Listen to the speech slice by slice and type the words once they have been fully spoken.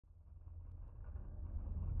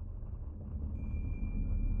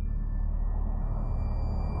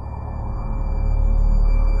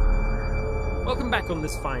Welcome back on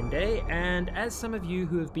this fine day, and as some of you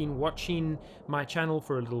who have been watching my channel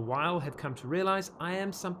for a little while have come to realize, I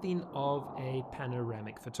am something of a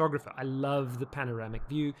panoramic photographer. I love the panoramic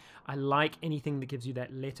view. I like anything that gives you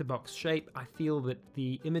that letterbox shape. I feel that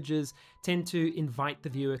the images tend to invite the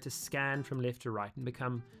viewer to scan from left to right and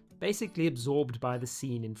become basically absorbed by the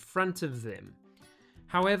scene in front of them.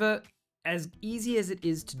 However, as easy as it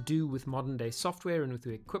is to do with modern day software and with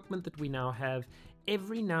the equipment that we now have,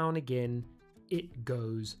 every now and again it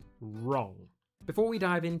goes wrong. Before we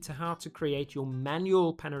dive into how to create your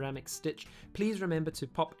manual panoramic stitch, please remember to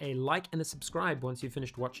pop a like and a subscribe once you've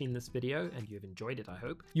finished watching this video and you've enjoyed it, I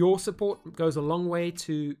hope. Your support goes a long way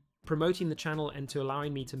to promoting the channel and to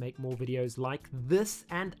allowing me to make more videos like this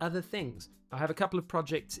and other things. I have a couple of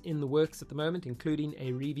projects in the works at the moment, including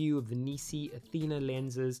a review of the Nisi Athena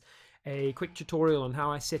lenses, a quick tutorial on how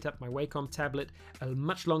I set up my Wacom tablet, a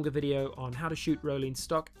much longer video on how to shoot rolling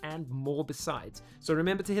stock, and more besides. So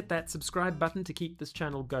remember to hit that subscribe button to keep this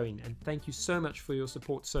channel going, and thank you so much for your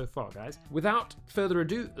support so far, guys. Without further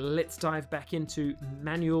ado, let's dive back into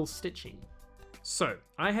manual stitching. So,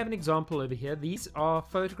 I have an example over here. These are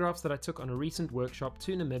photographs that I took on a recent workshop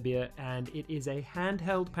to Namibia, and it is a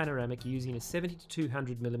handheld panoramic using a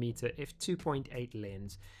 70-200mm f2.8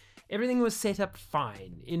 lens. Everything was set up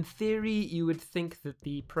fine. In theory, you would think that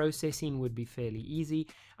the processing would be fairly easy.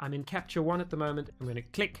 I'm in Capture One at the moment. I'm going to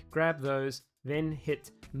click, grab those, then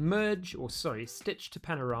hit Stitch to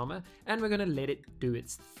Panorama, and we're going to let it do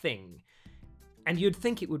its thing. And you'd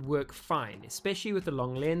think it would work fine, especially with a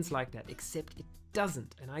long lens like that, except it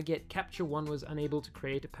doesn't, and I get Capture One was unable to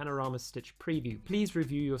create a panorama stitch preview. Please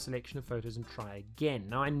review your selection of photos and try again.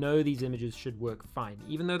 Now I know these images should work fine.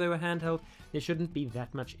 Even though they were handheld, there shouldn't be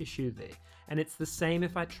that much issue there. And it's the same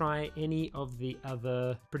if I try any of the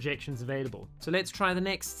other projections available. So let's try the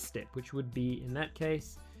next step, which would be, in that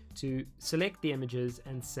case, to select the images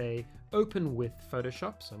and say open with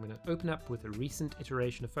Photoshop. So I'm going to open up with a recent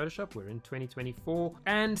iteration of Photoshop. We're in 2024,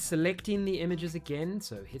 and selecting the images again,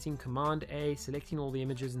 so hitting Command A, selecting all the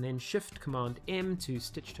images, and then Shift Command M to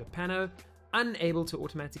stitch to a pano. Unable to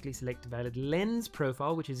automatically select a valid lens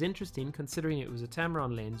profile, which is interesting considering it was a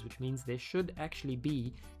Tamron lens, which means there should actually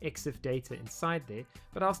be EXIF data inside there,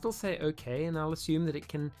 but I'll still say OK, and I'll assume that it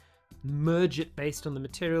can merge it based on the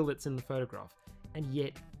material that's in the photograph. And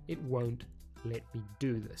yet it won't let me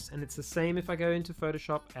do this. And it's the same if I go into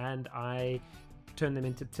Photoshop and I turn them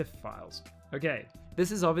into TIFF files. Okay,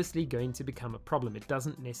 this is obviously going to become a problem. It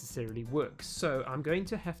doesn't necessarily work. So I'm going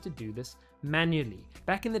to have to do this manually.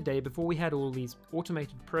 Back in the day, before we had all these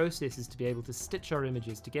automated processes to be able to stitch our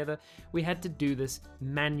images together, we had to do this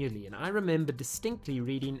manually. And I remember distinctly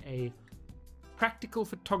reading a practical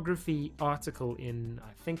photography article in,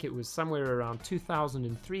 I think it was somewhere around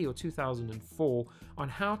 2003 or 2004, on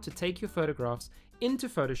how to take your photographs into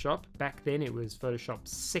Photoshop. Back then it was Photoshop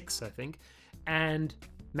 6, I think, and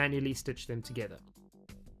manually stitch them together.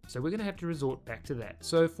 So we're going to have to resort back to that.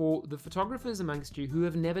 So for the photographers amongst you who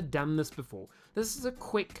have never done this before, this is a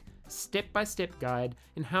quick step-by-step guide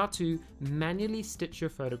in how to manually stitch your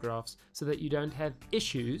photographs so that you don't have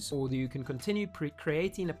issues, or that you can continue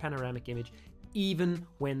creating a panoramic image even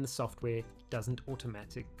when the software doesn't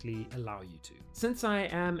automatically allow you to. Since I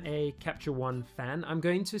am a Capture One fan, I'm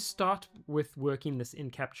going to start with working this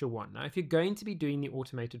in Capture One. Now, if you're going to be doing the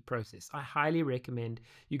automated process, I highly recommend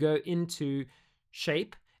you go into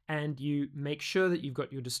Shape and you make sure that you've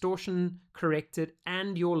got your distortion corrected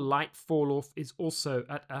and your light fall off is also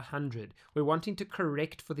at 100. We're wanting to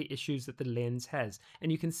correct for the issues that the lens has.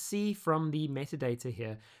 And you can see from the metadata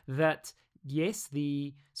here that yes,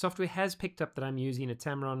 the software has picked up that I'm using a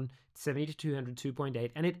Tamron 70-200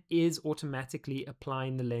 2.8, and it is automatically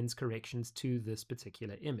applying the lens corrections to this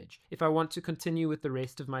particular image. If I want to continue with the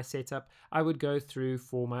rest of my setup, I would go through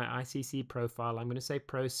for my ICC profile. I'm going to say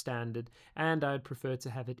Pro Standard, and I'd prefer to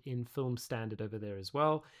have it in Film Standard over there as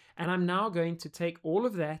well. And I'm now going to take all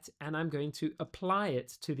of that and I'm going to apply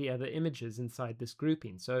it to the other images inside this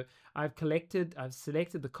grouping. So I've selected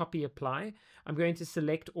the copy apply. I'm going to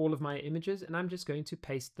select all of my images and I'm just going to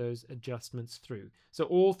paste those adjustments through. So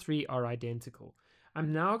all three are identical.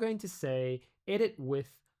 I'm now going to say edit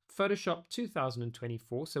with Photoshop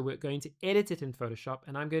 2024. So we're going to edit it in Photoshop,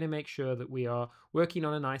 and I'm going to make sure that we are working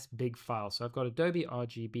on a nice big file. So I've got Adobe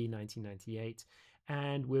RGB 1998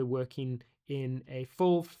 and we're working in a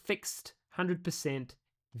full fixed 100%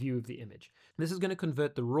 view of the image. This is going to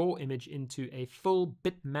convert the raw image into a full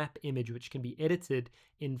bitmap image, which can be edited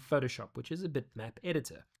in Photoshop, which is a bitmap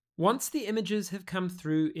editor. Once the images have come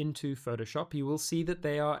through into Photoshop, you will see that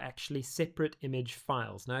they are actually separate image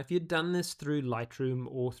files. Now, if you'd done this through Lightroom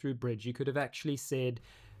or through Bridge, you could have actually said,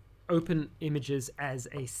 open images as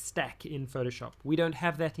a stack in Photoshop. We don't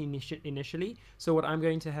have that initially, so what I'm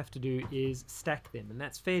going to have to do is stack them, and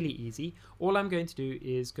that's fairly easy. All I'm going to do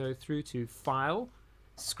is go through to File,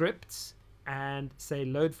 Scripts, and say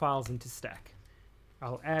Load Files into Stack.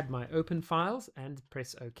 I'll add my open files and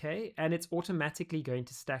press OK, and it's automatically going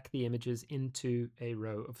to stack the images into a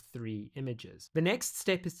row of 3 images. The next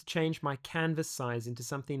step is to change my canvas size into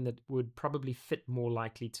something that would probably fit more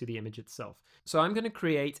likely to the image itself. So I'm going to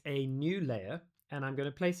create a new layer, and I'm going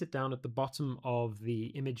to place it down at the bottom of the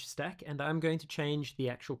image stack, and I'm going to change the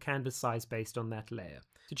actual canvas size based on that layer.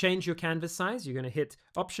 To change your canvas size, you're going to hit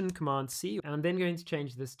Option Command C, and I'm then going to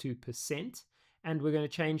change this to %. And we're going to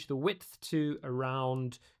change the width to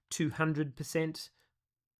around 200%,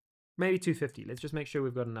 maybe 250. Let's just make sure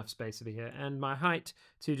we've got enough space over here. And my height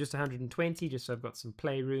to just 120, just so I've got some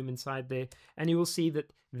playroom inside there. And you will see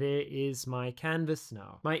that there is my canvas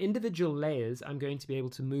now. My individual layers I'm going to be able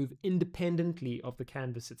to move independently of the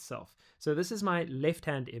canvas itself. So this is my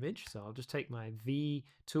left-hand image. So I'll just take my V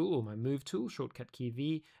tool or my move tool, shortcut key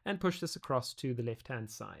V, and push this across to the left-hand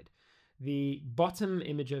side. The bottom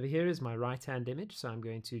image over here is my right-hand image, so I'm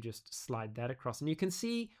going to just slide that across. And you can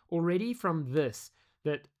see already from this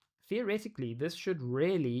that theoretically this should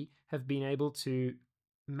really have been able to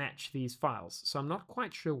match these files. So I'm not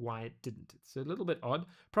quite sure why it didn't. It's a little bit odd,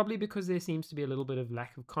 probably because there seems to be a little bit of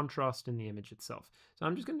lack of contrast in the image itself. So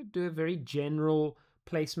I'm just going to do a very general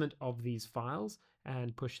placement of these files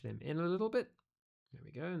and push them in a little bit. There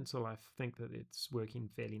we go, until I think that it's working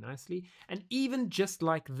fairly nicely. And even just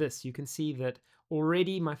like this, you can see that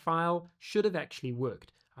already my file should have actually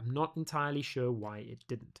worked. I'm not entirely sure why it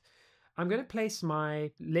didn't. I'm going to place my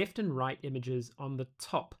left and right images on the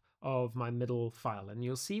top of my middle file, and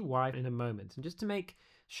you'll see why in a moment. And just to make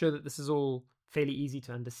sure that this is all fairly easy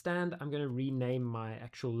to understand, I'm going to rename my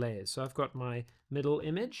actual layers. So I've got my middle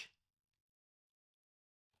image,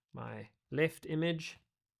 my left image,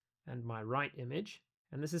 and my right image,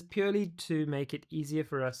 and this is purely to make it easier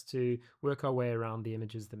for us to work our way around the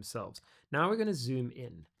images themselves. Now we're going to zoom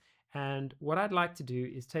in, and what I'd like to do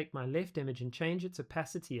is take my left image and change its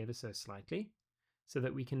opacity ever so slightly so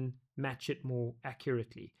that we can match it more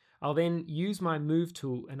accurately. I'll then use my move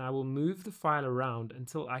tool and I will move the file around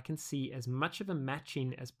until I can see as much of a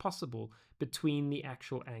matching as possible between the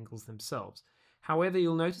actual angles themselves. However,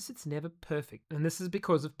 you'll notice it's never perfect, and this is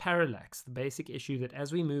because of parallax, the basic issue that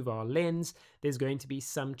as we move our lens, there's going to be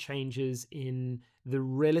some changes in the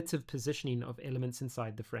relative positioning of elements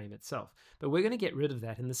inside the frame itself. But we're going to get rid of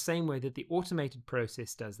that in the same way that the automated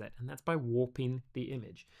process does that, and that's by warping the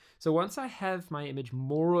image. So once I have my image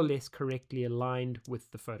more or less correctly aligned with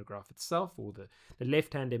the photograph itself, or the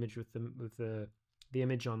left-hand image with the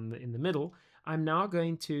image in the middle, I'm now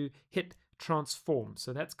going to hit Transform.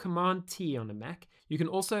 So that's Command T on a Mac. You can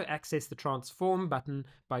also access the Transform button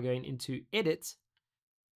by going into Edit,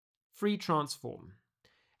 Free Transform,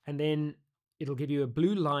 and then it'll give you a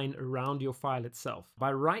blue line around your file itself.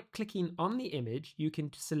 By right-clicking on the image, you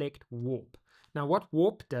can select Warp. Now what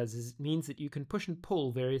Warp does is it means that you can push and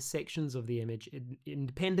pull various sections of the image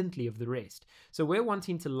independently of the rest. So we're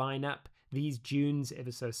wanting to line up these dunes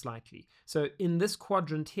ever so slightly. So in this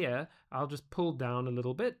quadrant here, I'll just pull down a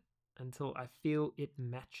little bit until I feel it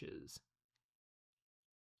matches.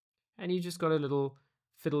 And you just got to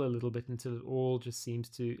fiddle a little bit until it all just seems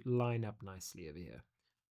to line up nicely over here.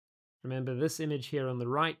 Remember, this image here on the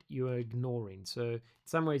right, you are ignoring. So in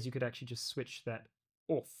some ways you could actually just switch that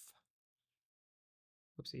off.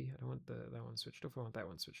 Oopsie, I don't want that one switched off, I want that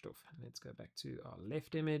one switched off. And let's go back to our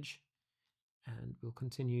left image and we'll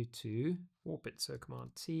continue to warp it. So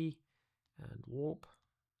Command T and warp.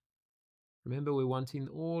 Remember, we're wanting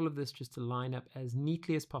all of this just to line up as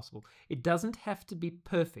neatly as possible. It doesn't have to be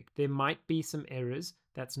perfect. There might be some errors.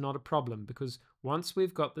 That's not a problem, because once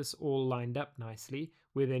we've got this all lined up nicely,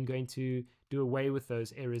 we're then going to do away with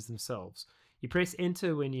those errors themselves. You press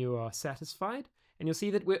enter when you are satisfied, and you'll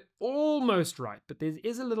see that we're almost right, but there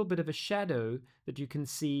is a little bit of a shadow that you can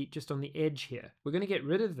see just on the edge here. We're going to get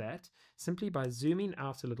rid of that simply by zooming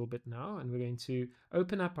out a little bit now, and we're going to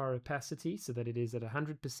open up our opacity so that it is at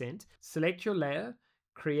 100%. Select your layer,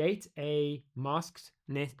 create a mask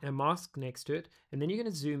next to it, and then you're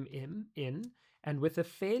going to zoom in, and with a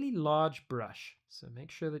fairly large brush. So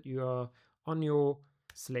make sure that you are on your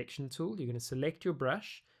selection tool. You're going to select your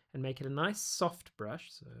brush and make it a nice soft brush.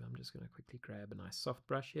 So I'm just going to quickly grab a nice soft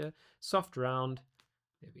brush here. Soft round.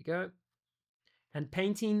 There we go. And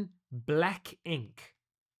painting black ink,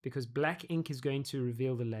 because black ink is going to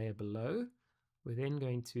reveal the layer below. We're then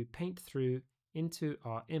going to paint through into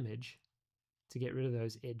our image to get rid of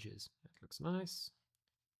those edges. That looks nice.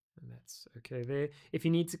 And that's okay there. If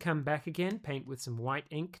you need to come back again, paint with some white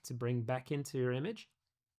ink to bring back into your image.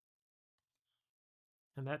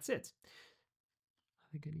 And that's it.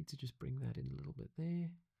 I think I need to just bring that in a little bit there.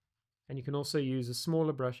 And you can also use a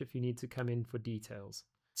smaller brush if you need to come in for details.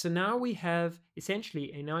 So now we have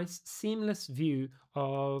essentially a nice seamless view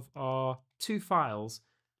of our two files,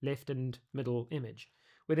 left and middle image.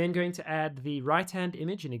 We're then going to add the right-hand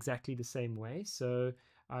image in exactly the same way. So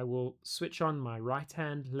I will switch on my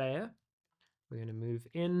right-hand layer. We're going to move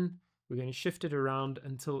in. We're going to shift it around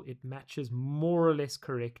until it matches more or less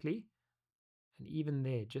correctly. And even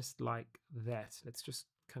there, just like that. Let's just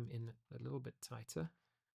come in a little bit tighter.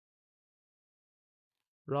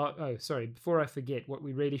 Right, oh, sorry, before I forget, what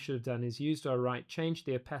we really should have done is used our right, change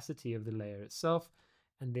the opacity of the layer itself,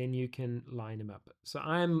 and then you can line them up. So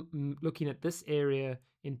I'm looking at this area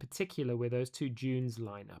in particular where those two dunes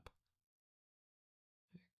line up.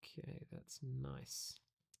 Okay, that's nice.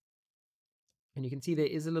 And you can see there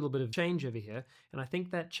is a little bit of change over here, and I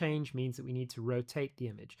think that change means that we need to rotate the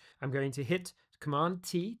image. I'm going to hit Command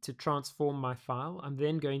T to transform my file. I'm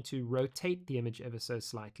then going to rotate the image ever so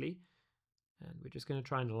slightly. And we're just going to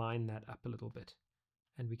try and line that up a little bit.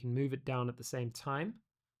 And we can move it down at the same time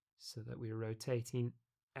so that we're rotating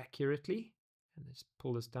accurately. And just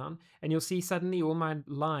pull this down. And you'll see suddenly all my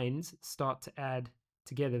lines start to add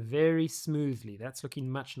together very smoothly. That's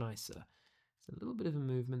looking much nicer. There's a little bit of a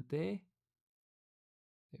movement there.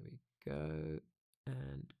 There we go.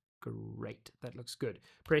 And great. That looks good.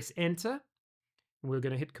 Press Enter. We're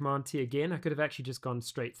going to hit Command T again. I could have actually just gone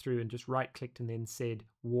straight through and just right-clicked and then said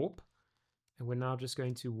Warp. And we're now just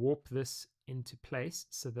going to warp this into place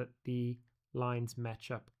so that the lines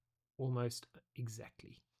match up almost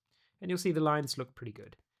exactly. And you'll see the lines look pretty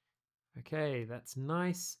good. Okay, that's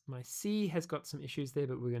nice. My C has got some issues there,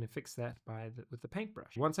 but we're going to fix that with the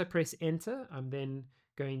paintbrush. Once I press Enter, I'm then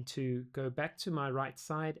going to go back to my right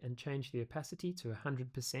side and change the opacity to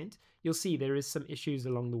 100%. You'll see there is some issues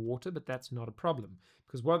along the water, but that's not a problem,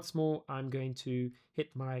 because once more I'm going to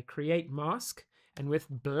hit my Create Mask. And with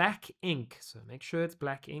black ink, so make sure it's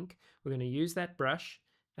black ink, we're going to use that brush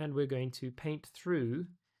and we're going to paint through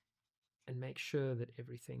and make sure that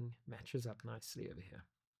everything matches up nicely over here.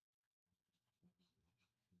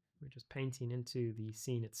 We're just painting into the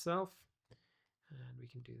scene itself, and we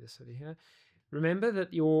can do this over here. Remember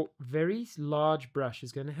that your very large brush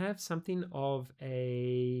is going to have something of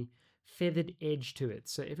a feathered edge to it.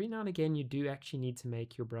 So every now and again you do actually need to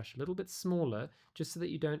make your brush a little bit smaller just so that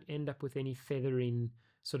you don't end up with any feathering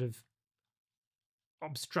sort of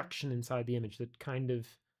obstruction inside the image that kind of,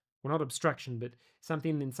 well, not obstruction, but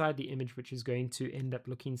something inside the image which is going to end up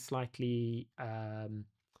looking slightly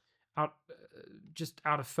just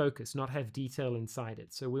out of focus, not have detail inside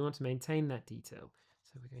it. So we want to maintain that detail.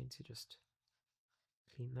 So we're going to just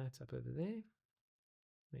clean that up over there.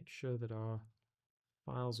 Make sure that our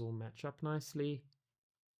files all match up nicely.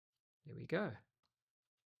 There we go.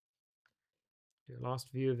 Do a last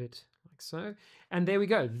view of it like so. And there we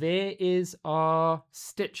go. There is our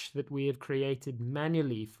stitch that we have created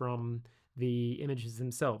manually from the images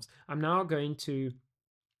themselves. I'm now going to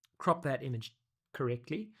crop that image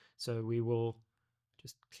correctly. So we will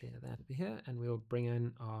just clear that over here and we'll bring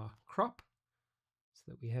in our crop so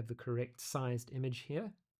that we have the correct sized image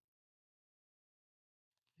here.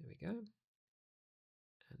 There we go.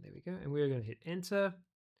 And there we go. And we're going to hit Enter.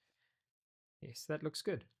 Yes, that looks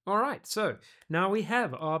good. All right, so now we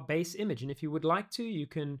have our base image, and if you would like to, you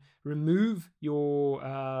can remove your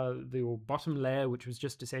bottom layer, which was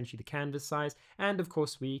just essentially the canvas size, and of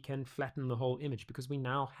course we can flatten the whole image because we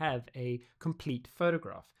now have a complete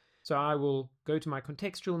photograph. So I will go to my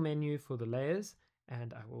contextual menu for the layers,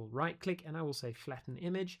 and I will right-click and I will say Flatten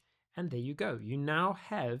Image, and there you go. You now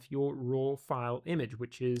have your raw file image,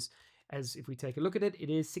 which is, as if we take a look at it, it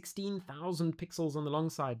is 16,000 pixels on the long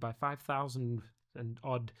side by 5,000 and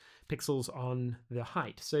odd pixels on the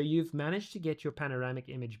height. So you've managed to get your panoramic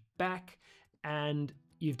image back and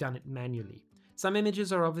you've done it manually. Some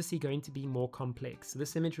images are obviously going to be more complex.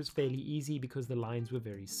 This image was fairly easy because the lines were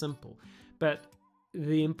very simple. But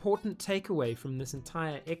the important takeaway from this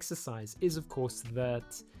entire exercise is, of course,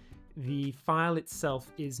 that the file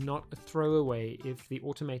itself is not a throwaway if the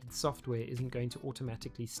automated software isn't going to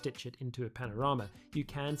automatically stitch it into a panorama. You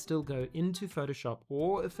can still go into Photoshop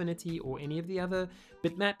or Affinity or any of the other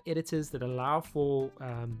bitmap editors that allow for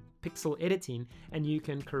pixel editing, and you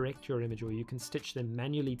can correct your image or you can stitch them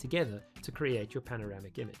manually together to create your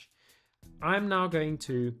panoramic image. I'm now going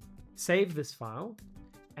to save this file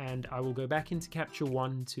and I will go back into Capture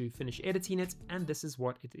One to finish editing it, and this is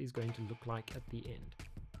what it is going to look like at the end.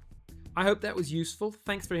 I hope that was useful.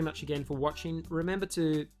 Thanks very much again for watching. Remember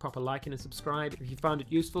to pop a like and a subscribe if you found it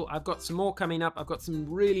useful. I've got some more coming up. I've got some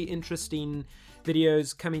really interesting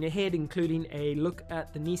videos coming ahead, including a look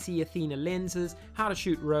at the Nisi Athena lenses, how to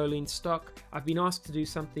shoot rolling stock. I've been asked to do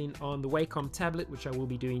something on the Wacom tablet, which I will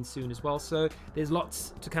be doing soon as well. So there's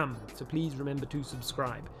lots to come. So please remember to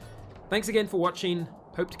subscribe. Thanks again for watching.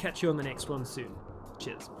 Hope to catch you on the next one soon.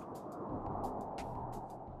 Cheers.